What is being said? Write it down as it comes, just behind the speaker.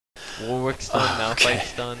Warwick's done, now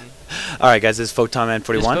fight's done. Alright guys, this is Plz Comment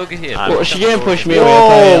 41. Well, she can't push me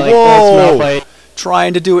away. Whoa! Like,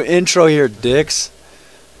 Trying to do an intro here, dicks.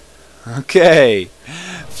 Okay.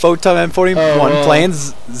 Plz Comment 41 playing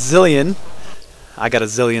Zilean. I got a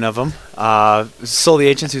zillion of them. Soul the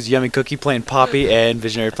Ancients, who's Yummy Cookie playing Poppy, and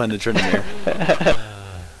Visionary playing the Trinity.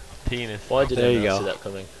 Penis. Why did I not go. see that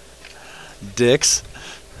coming? Dicks.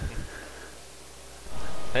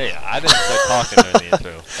 Hey, I didn't start talking during the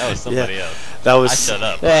intro. That was somebody else. That was. I shut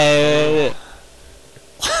up. Hey,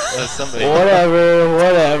 That was somebody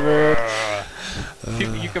whatever.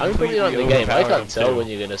 You I'm putting it on the game. I can't tell too. when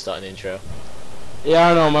you're gonna start an intro. Yeah,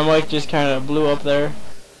 I don't know. My mic just kind of blew up there.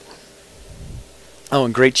 Oh,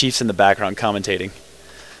 and Great Chief's in the background commentating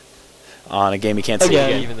on a game you can't see. Again.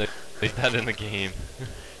 Again. Even though they're not in the game.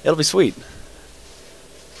 It'll be sweet.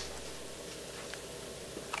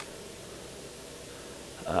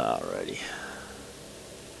 Alrighty.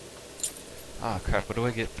 Oh crap! What do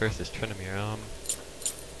I get versus Trinomir?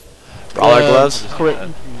 Brawler gloves.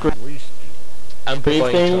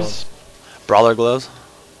 Amplifying things. Brawler gloves.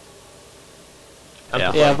 tone. Yeah.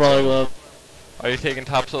 Amplifying Yeah, brawler tone. glove. Are you taking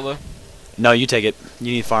top solo? No, you take it.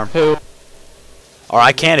 You need farm. Who? Or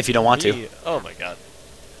I can if you don't want to. Me? Oh my god.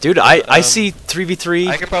 Dude, I see 3v3.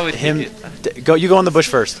 I could probably him. take it. You go in the bush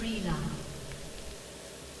first.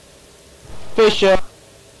 Fisher.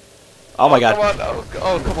 Oh my god. Come on,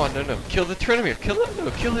 oh come on, no. Kill the Trinomir. Kill him,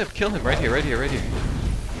 no, kill him. Right here.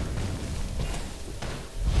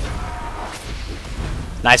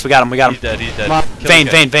 Nice, we got him. He's dead. Kill Vayne,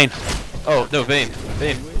 the guy. Vayne. Oh, no, Vayne.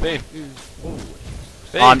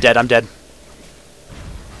 Oh, I'm dead.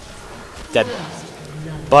 Dead.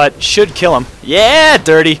 But should kill him. Yeah,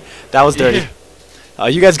 dirty. That was dirty. Yeah.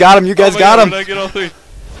 You guys got him. You guys got him. When I get all three.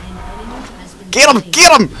 Get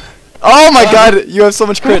him. Oh my god, you have so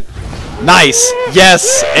much crit. Nice.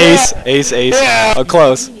 Yes. Ace. Yeah. Oh,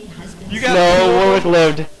 close. You got No, Warwick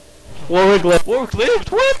lived. Warwick lived. Warwick lived?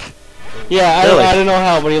 What? Yeah, Really? I don't know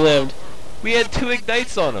how, but he lived. We had 2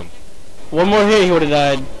 ignites on him. One more hit, he would have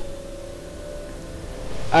died.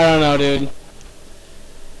 I don't know, dude.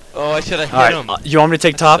 Oh, I should have hit Alright, him. you want me to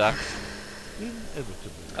take top? Sucks.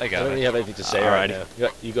 I I got don't really it. have anything to say right Alrighty. now.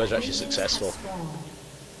 You guys are actually successful.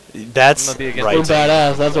 That's I'm gonna be against right. We're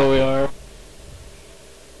badass, that's what we are.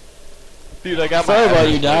 Dude, I got Sorry my about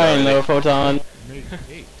you ass dying, already. though, Photon.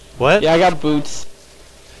 What? Yeah, I got boots.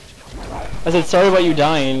 I said sorry about you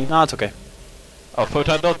dying. No, it's okay. Oh,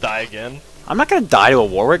 Photon, don't die again. I'm not gonna die to a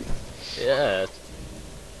Warwick. Yeah.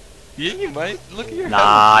 Yeah, you might. Look at your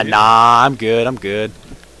Nah, health, dude. I'm good,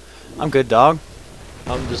 I'm good, dog.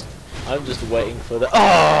 I'm just waiting for the.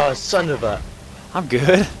 Oh, son of a. I'm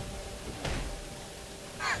good.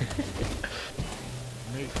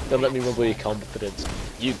 Don't let me rumble your confidence.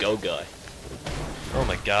 You go, guy. Oh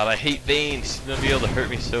my god, I hate Vayne. She's gonna be able to hurt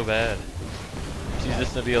me so bad. She's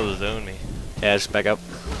just gonna be able to zone me. Yeah, just back up.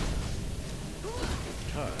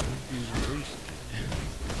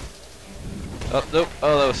 Oh, nope.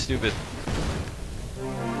 Oh, that was stupid.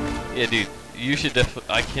 Yeah, dude. You should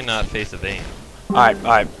I cannot face a Vayne.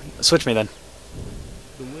 Alright. Switch me then.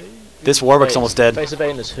 This Warwick's Wait, almost dead. Face of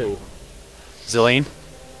Vayne is who? Zilean.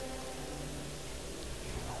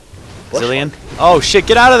 What? Zilean. Oh shit,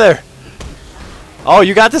 get out of there! Oh,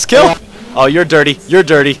 you got this kill? Oh, you're dirty.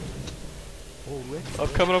 I'm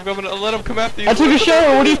coming. I'll let him come after you. I took a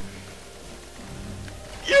shower, what do you...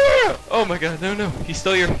 Yeah! Oh my god, no. He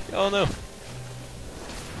stole your. Oh no.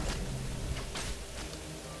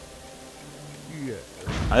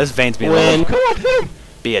 Oh, this Vayne's being a Win. little Come on, hit him!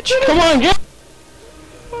 bitch. Come on, get...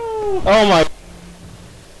 Oh my...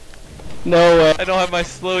 No way. I don't have my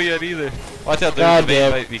slow yet either. Watch out, God the Vayne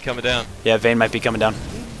damn. might be coming down. Yeah, Vayne might be coming down.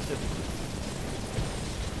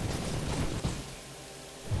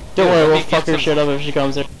 Don't Yeah, worry, let we'll me fuck get her some- shit up if she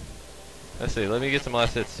comes here. Let's see, let me get some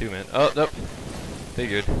last hits too, man. Oh, nope.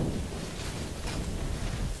 Figured.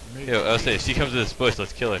 Yo, I'll say, if she comes to this bush,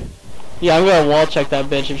 let's kill her. Yeah, I'm gonna wall check that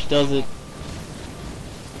bitch if she does it.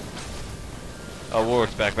 Oh,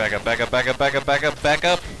 Warwick's back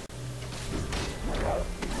up.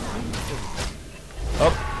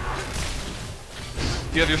 Oh.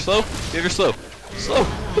 Do you have your slow? Slow!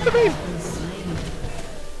 Hit the Vayne!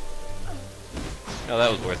 Oh,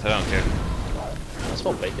 that was worth it, I don't care. I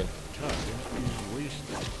smell bacon.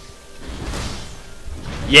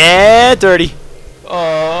 Yeah, dirty.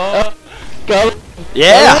 Oh, Go.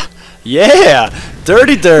 Yeah.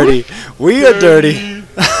 Dirty. We are dirty.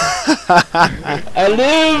 I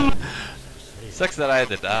live! sucks that I had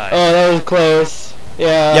to die. Oh, that was close.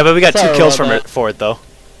 Yeah. Yeah, but we got sorry 2 kills about from that. it for it though.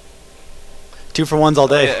 2 for 1s all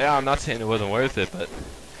day. Yeah, I'm not saying it wasn't worth it, but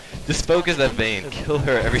Just focus that Vayne. Kill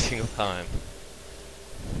her every single time.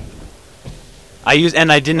 I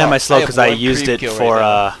didn't have my slow I have because I one used creep it kill for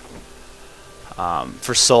right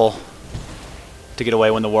for Soul to get away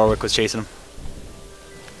when the Warwick was chasing him.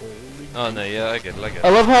 Oh no, yeah, I get it, I get I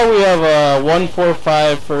it. love how we have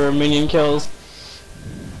 145 for minion kills.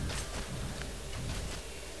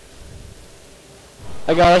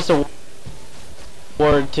 I got us a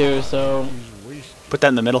ward too, so Put that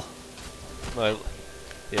in the middle. Well,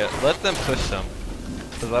 yeah, let them push some.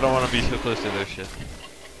 Because I don't want to be too close to their shit.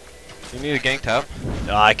 You need a gank top?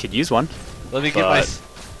 I could use one. Let me get my...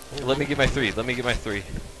 Let me get my 3. Let me get my 3.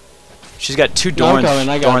 She's got 2 No, I'm Doran's, coming,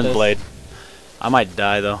 I got Doran's this. blade. I might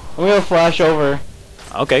die though. I'm gonna flash over.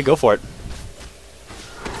 Okay, go for it.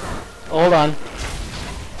 Hold on.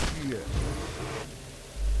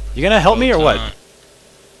 You gonna help me or what?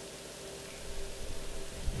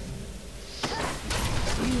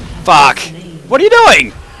 Fuck! What are you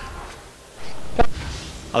doing?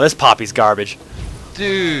 Oh, this Poppy's garbage.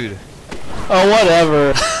 Dude! Oh,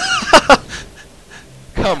 whatever.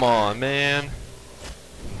 Come on, man.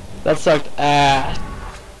 That sucked ass.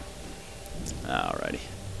 Alrighty.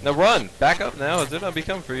 Now run! Back up now. Is it not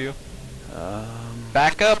become for you?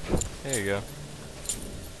 Back up! There you go.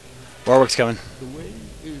 Warwick's coming. The way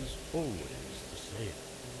is always the same.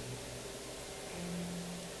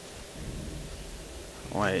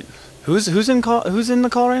 Wait. Who's in call? Who's in the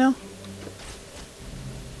call right now?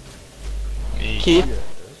 Me. Keith.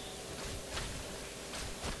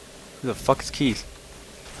 Who the fuck is Keith?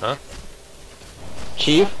 Huh?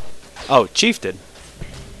 Chief. Oh, Chief did.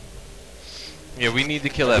 Yeah, we need to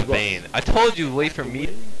kill that Vayne. I told you wait for me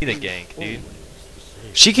to gank, dude.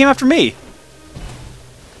 She came after me.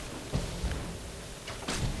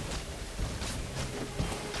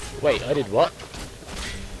 Wait, I did what?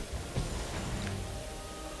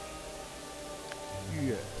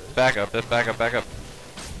 Yes. Back up, back up, back up.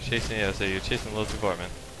 Chasing, yeah, so you're chasing a little too far, man.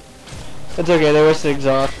 It's okay, they were 6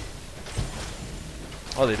 off.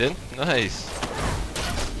 Oh, they did? Nice.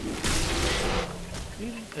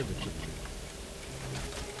 Inevitably.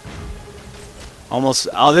 Almost.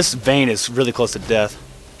 Oh, this Vayne is really close to death.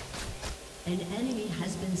 An enemy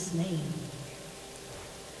has been slain.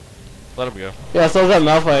 Let him go. Yeah, so is that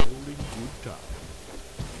Malphite. Holding good time.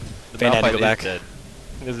 The Vayne had to Malphite go is back. dead.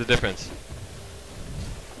 There's a difference.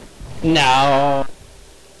 No.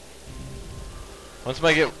 Once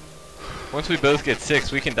we both get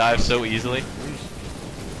 6, we can dive so easily.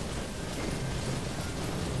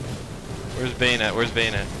 Where's Vayne at? Where's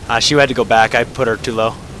Vayne at? She had to go back. I put her too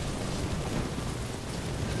low.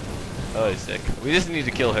 Oh, he's sick. We just need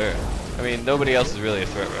to kill her. I mean, nobody else is really a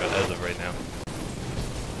threat as of right now.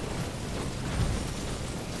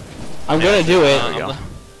 I'm gonna do it. There we go.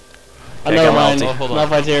 Oh, never got my mind. ulti. Oh, hold on.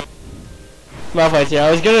 Malphite's here. Malphite's here.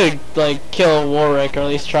 I was gonna, like, kill Warwick, or at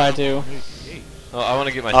least try to. Oh, I want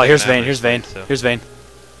to get my. Oh, here's second Vayne. Here's Vayne. average, so. Here's Vayne.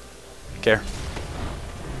 Care.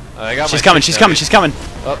 I got She's my coming. sixth She's coming. average. She's coming.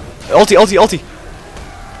 Oh, Ulti. Ulti. Ulti.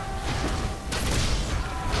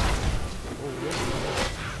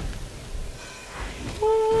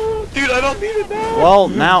 dude, I don't need it now. Well,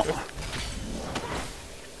 now.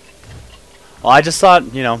 Well, I just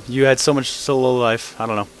thought, you know, you had so low life. I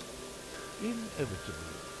don't know. Inevitably.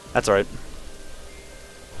 That's alright.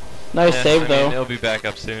 Nice Yeah, save, I though. mean, it'll be back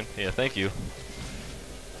up soon. Yeah, thank you.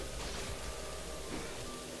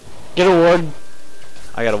 Get a ward,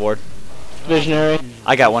 I got a ward. Visionary.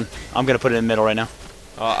 I got one. I'm gonna put it in the middle right now.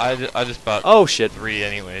 Oh, I just bought Oh shit. 3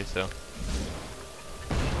 anyway, so.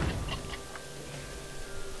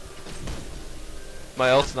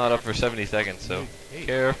 My ult's not up for 70 seconds, so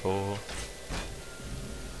careful.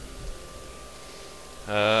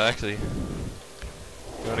 Actually,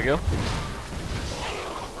 you wanna go?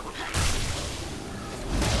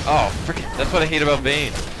 Oh, frickin', that's what I hate about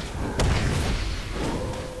Vayne.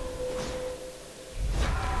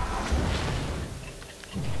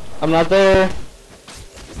 I'm not there.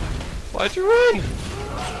 Why'd you run?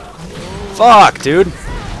 Fuck, dude.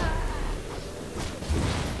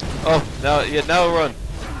 Oh, now run.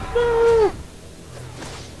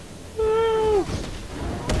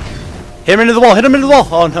 Hit him into the wall. Hit him into the wall.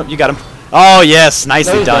 Oh no, you got him. Oh yes,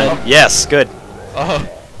 nicely he's done. dead. Yes, good. Oh,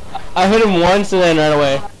 I hit him once and then ran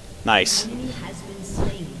away. Nice. Enemy has been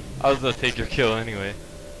slain. I was gonna take your kill anyway.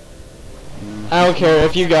 I don't care.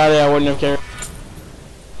 If you got it, I wouldn't have cared.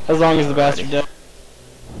 As long as the bastard dead.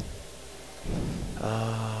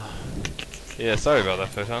 Yeah, sorry about that,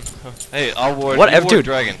 Photon. Hey, I'll ward. What- you ward dude.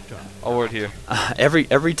 Dragon. I'll ward here.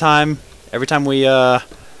 Every time we come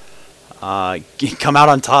out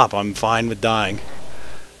on top, I'm fine with dying.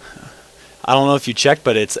 I don't know if you checked,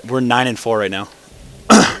 but we're 9-4 right now.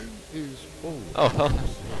 Oh, hell.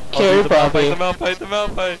 Carry properly. The Malphite, the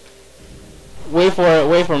Malphite. Wait for it.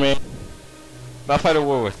 Wait for me. Malphite or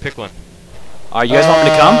Warwick, pick one. Alright, you guys want me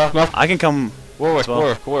to come? Malphite. I can come. Warwick, as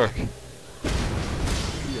well. Warwick.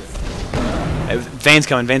 Hey, Vayne's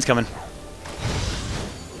coming, Vayne's coming.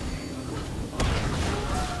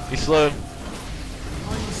 He's slowed.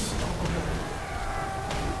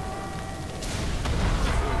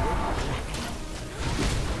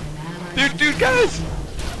 Dude, guys!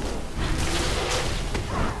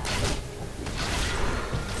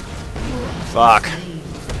 Fuck.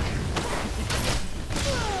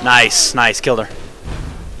 Nice, killed her.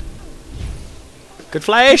 Good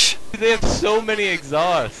flash! They have so many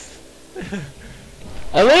exhausts.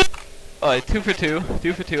 At least. Alright, 2 for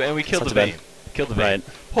 2, and we killed That's the not too Vayne. Killed the Vayne. Right.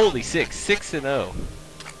 Holy 6 and 0.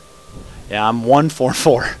 Yeah, I'm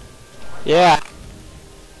 1-4-4. Yeah.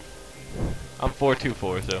 I'm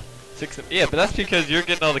 4-2-4, so 6. Yeah, but that's because you're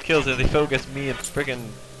getting all the kills and they focus me and friggin'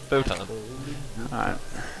 Photon. Alright.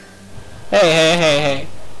 Hey.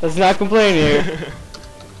 Let's not complain here.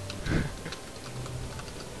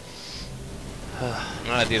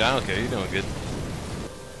 Nah, dude, I don't care. You're doing good.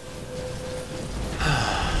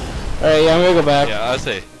 Alright, yeah, I'm gonna go back. Yeah, I would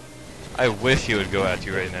say, I wish he would go at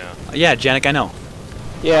you right now. Yeah, Janik, I know.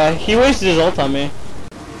 Yeah, he wasted his ult on me.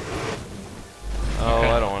 Oh, Okay.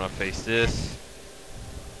 I don't want to face this.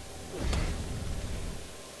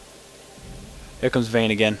 Here comes Vayne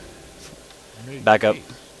again. Make Back up. haste.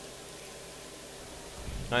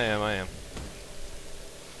 I am.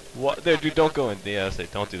 What? There, dude, don't go in. Yeah, I say,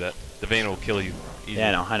 don't do that. The Vayne will kill you. Easy.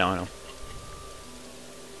 Yeah, I know.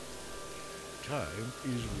 Time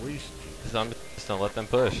is wasted. So I'm just gonna let them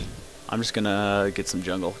push. I'm just gonna get some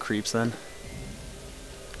jungle creeps then.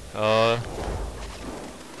 Uh,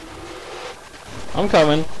 I'm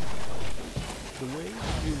coming. The way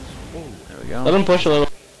is forward. There we go. Let him push a little.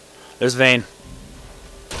 There's Vayne.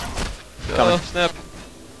 Coming. oh, snap.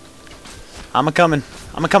 I'm a coming,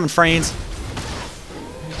 friends.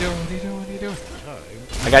 What are you doing?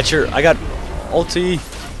 Time I got ulti.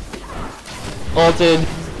 Ulted.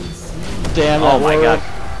 Damn. Oh that my Warwick. god.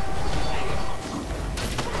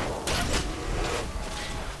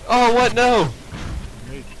 Oh, what? No!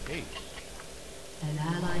 make haste. An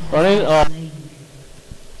ally Running. has been slain.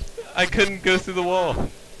 I couldn't go through the wall.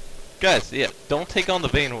 Guys, yeah, don't take on the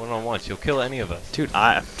Vayne one-on-one. She'll kill any of us. Dude,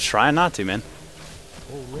 I'm trying not to, man.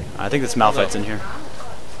 I think this Malphite's in here.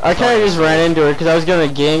 I kind of just ran into her because I was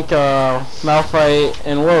gonna gank Malphite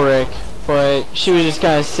and Warwick, but she was just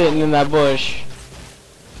kind of sitting in that bush.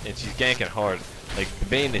 And she's ganking hard. Like, the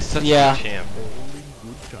Vayne is such Yeah. a good champ.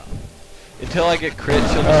 Good time. Until I get crit,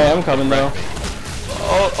 she'll Alright, I'm coming though.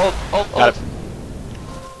 Oh. Got it.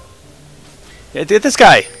 Yeah, get this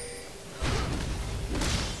guy.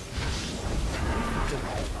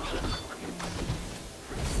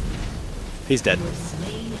 He's dead.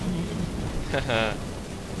 Slain an enemy.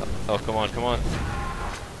 Oh, come on. Come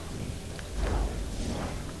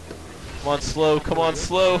on,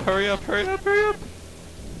 slow. Hurry up.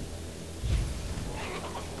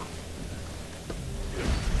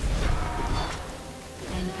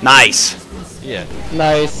 Nice. Yeah,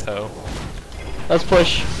 Nice. so. Let's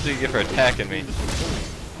push. What do you get for attacking me?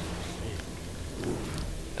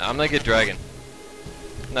 I'm gonna get dragon.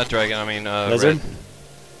 Not dragon, I mean, Lizard. red.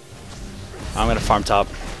 I'm gonna farm top.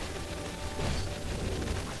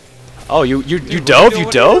 Oh, you dove? You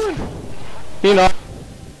dove? You know.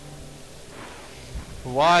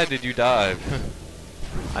 Why did you dive?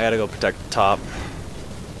 I gotta go protect top.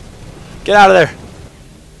 Get out of there.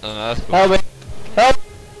 That's cool. Help me. Help.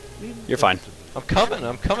 You're fine. I'm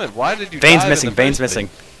coming. Why did you Vayne's dive missing. in the Vayne's first missing.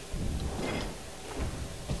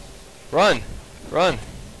 place? Run.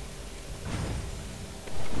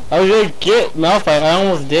 I was gonna get Malphite. I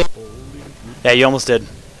almost did. Yeah, you almost did.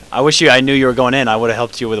 I wish I knew you were going in. I would have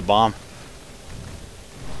helped you with a bomb.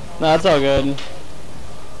 No, it's all good.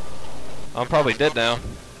 I'm probably dead now.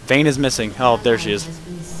 Vayne is missing. Oh, there she is. Has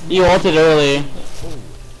been slain. You ulted early.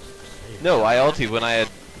 No, I ulted when I had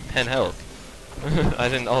 10 health. I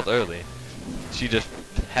didn't ult early. She just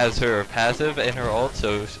has her passive and her ult,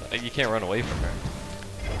 so you can't run away from her.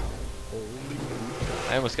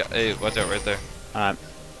 I almost got. Hey, watch out right there. Alright.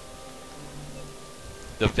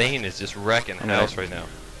 The Vayne is just wrecking Okay. house right now.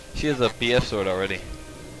 She has a BF sword already.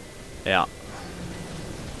 Yeah.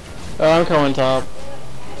 Oh, I'm coming top.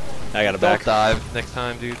 I got it Don't back. dive next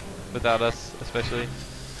time, dude. Without us, especially.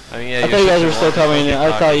 I mean, yeah. I you're thought you guys such were a still one- coming. okay, I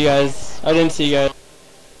fine. thought you guys. I didn't see you guys.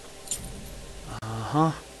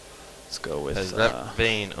 Uh-huh. Let's go with Cause that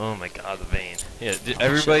Vayne, oh my god, the Vayne. Yeah, shit,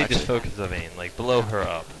 everybody just actually. focus the Vayne, like blow her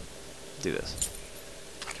up. do this.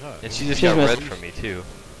 Time And she just She's got red missing. from me too.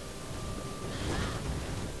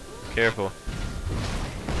 Careful.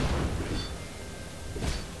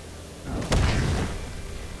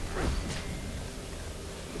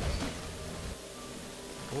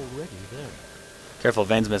 Already there. Careful,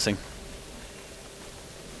 Vane's missing.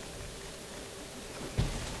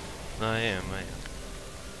 I am.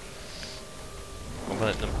 I'm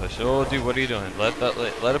letting them push. Oh, dude, what are you doing? Let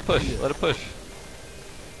it push. Let it push.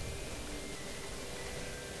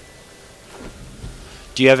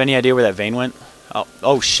 Do you have any idea where that Vane went?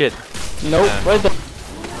 Oh shit. Nope, Yeah. right there.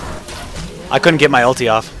 I couldn't get my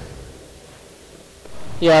ulti off.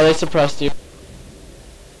 Yeah, they suppressed you.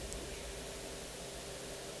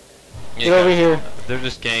 Yeah, Get over guys, here. They're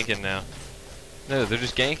just ganking now. No, they're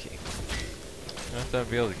just ganking. You have to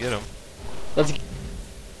be able to get them. Let's.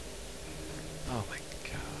 Oh my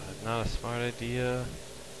god, not a smart idea.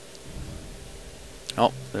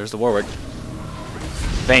 Oh, there's the Warwick.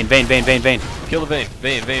 Vane. Kill the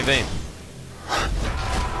Vane. Vane.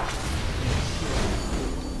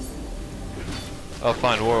 Oh,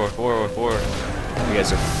 fine. Warwick. You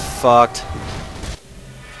guys are fucked.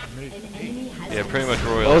 An enemy has Yeah, been pretty much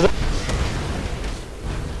slain. What royal. was it?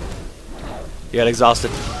 You got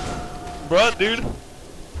exhausted. Bruh, dude.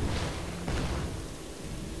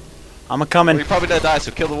 I'm a Well, coming. you're probably gonna die,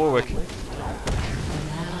 so kill the Warwick. An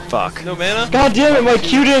ally Fuck. No mana? God damn it! My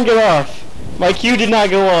Q didn't go off. My Q did not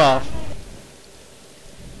go off.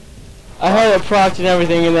 I had it procced and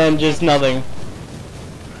everything, and then just nothing.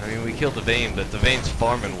 I mean, we killed the Vane, but the Vane's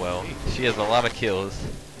farming well. She has a lot of kills.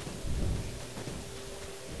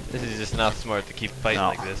 This is just not smart to keep fighting No,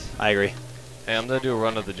 like this. I agree. Hey, I'm gonna do a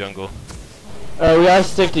run of the jungle. We gotta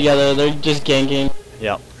stick together. They're just ganking.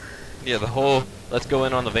 Yep. Yeah, the whole let's go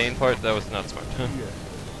in on the Vane part, that was not smart.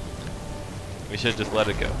 We should just let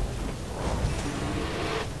it go.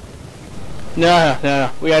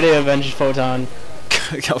 No. We gotta avenge Photon.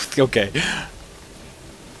 Okay.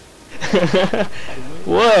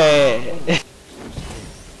 What?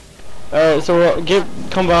 Alright, so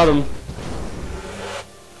come bottom.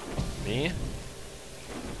 Me?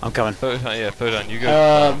 I'm coming. Photon, yeah, Photon, you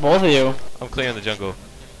go. Both of you. I'm clearing the jungle.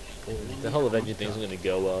 The whole avenging thing isn't going to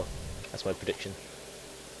go well. That's my prediction.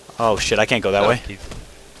 Oh shit, I can't go that Oh, way. Keith.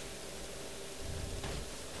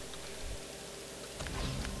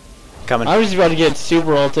 Coming. I'm just about to get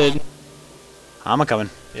super ulted. I'm a coming.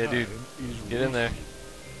 Yeah, dude, get in there.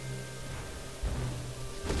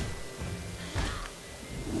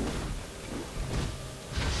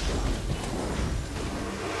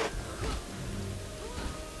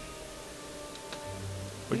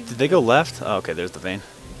 Wait, did they go left? Oh, okay, there's the Vane.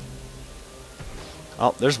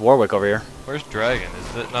 Oh, there's Warwick over here. Where's Dragon?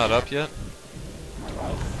 Is it not up yet?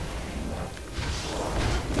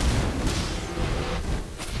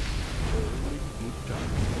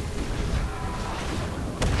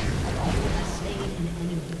 has slain an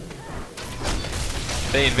enemy.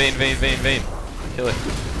 Vane. Kill it.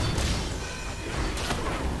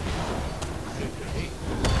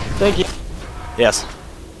 Thank you. Yes.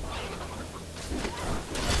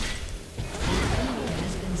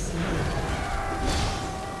 Has been slain.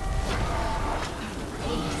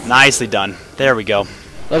 Nicely done. There we go.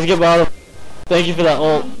 Let's get bottom. Thank you for that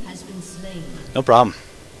ult. Has been slain. No problem.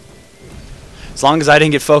 As long as I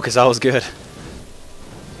didn't get focused, I was good.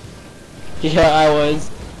 Yeah, I was.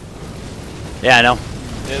 Yeah, I know.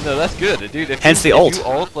 Yeah, no, that's good, dude. Hence the if ult. you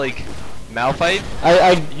ult like Malphite,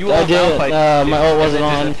 I you I ult did. Malphite. My and ult wasn't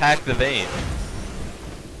then on. just attack the Vane.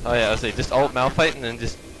 Oh yeah, I was saying just ult Malphite and then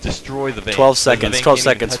just destroy the Vane. 12 'cause the seconds. Vane 12 can't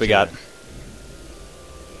even seconds touch we you. got.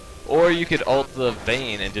 Or you could ult the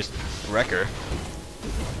Vane and just wreck her.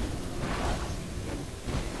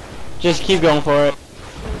 Just keep going for it.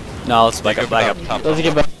 No, let's back Go up, back up. top. Let's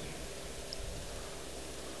get back.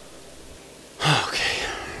 Okay.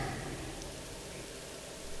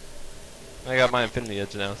 I got my Infinity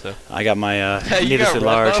Edge now, so. I got my Hey, you got needlessly red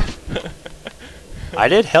large. buff? I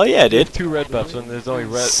did? Hell yeah, I did. 2 red buffs when there's only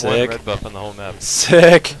one Sick. red buff on the whole map.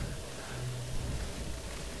 Sick.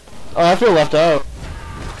 Oh, I feel left out.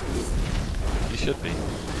 You should be.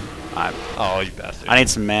 I Oh, you bastard. need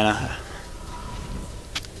some mana.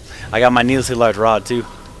 I got my needlessly large rod too.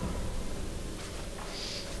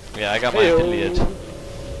 Yeah, I got my Infinity Edge.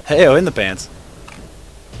 Hey, in the pants.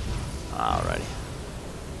 Alrighty.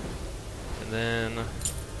 And then,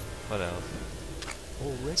 what else?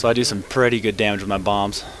 Already So I do some pretty good damage with my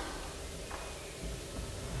bombs.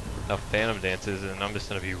 Now Phantom Dances, and I'm just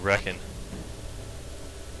gonna be wrecking.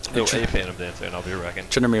 Hey, No, Tr- a Phantom Dancer, and I'll be wrecking.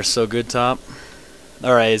 Tryndamere so good top.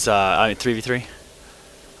 Alright, it's 3v3.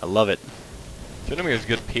 I love it. Tryndamere's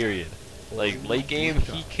good, period. Like, late game,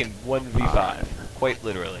 he can 1v5. Quite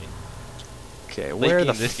literally. Okay, Late where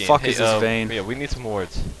the game, this game. fuck Hey, is this Vane? Yeah, we need some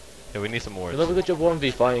wards. Yeah, we need some more. You love a good job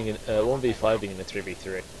 1v5 in 1v5 being in a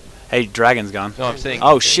 3v3. Hey, dragon's gone. No, I'm saying.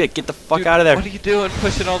 Oh shit! Get the fuck Dude, out of there. What are you doing?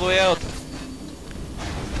 Pushing all the way out.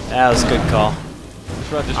 That was a good call.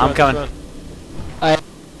 Just run, just I'm run, coming. Just run.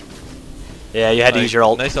 Yeah, you had to use your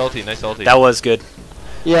ult. Nice ulti, nice ulti. That was good.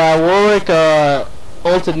 Yeah, Warwick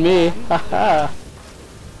ulted me. Haha.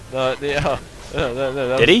 No, yeah.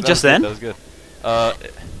 No, Did he just then? That was good.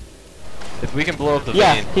 If we can blow up the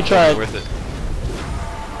Yeah, vein, he it'll be tried. worth it.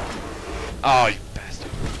 Oh, you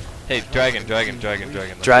bastard. Hey, dragon.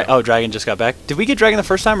 let's go. Oh, dragon just got back. Did we get dragon the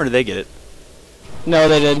first time, or did they get it? No,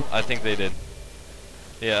 they did. I think they did.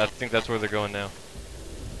 Yeah, I think that's where they're going now.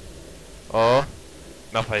 Oh.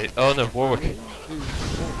 Malphite. Oh no, Warwick.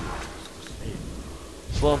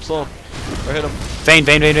 Slow him. Or hit him.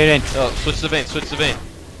 Vayne. Oh, switch the vein.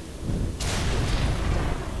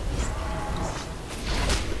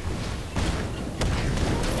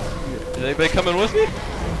 Is anybody coming with me?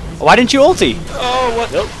 Why didn't you ulti? Oh,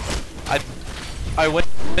 what? Nope. I went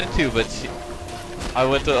to, but I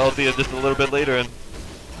went to Althea just a little bit later and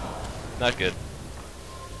not good.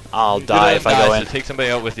 I'll You're die gonna if I go in. So take somebody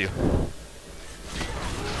out with you.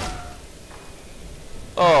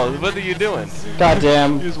 Oh, what are you doing? You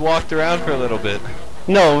Goddamn. just walked around for a little bit.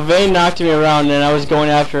 No, Vayne knocked me around and I was going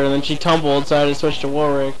after her and then she tumbled, so I had to switch to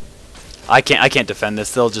Warwick. I can't defend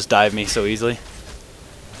this. They'll just dive me so easily.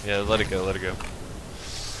 Yeah, let it go.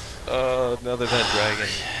 Another that dragon.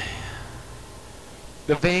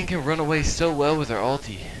 The Vayne can run away so well with her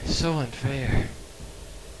ulti. So unfair.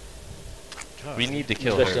 We need to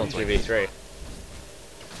kill Especially her. on 3v3.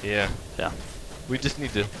 Yeah. Yeah. We just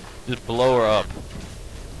need to just blow her up.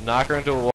 Knock her into a wall.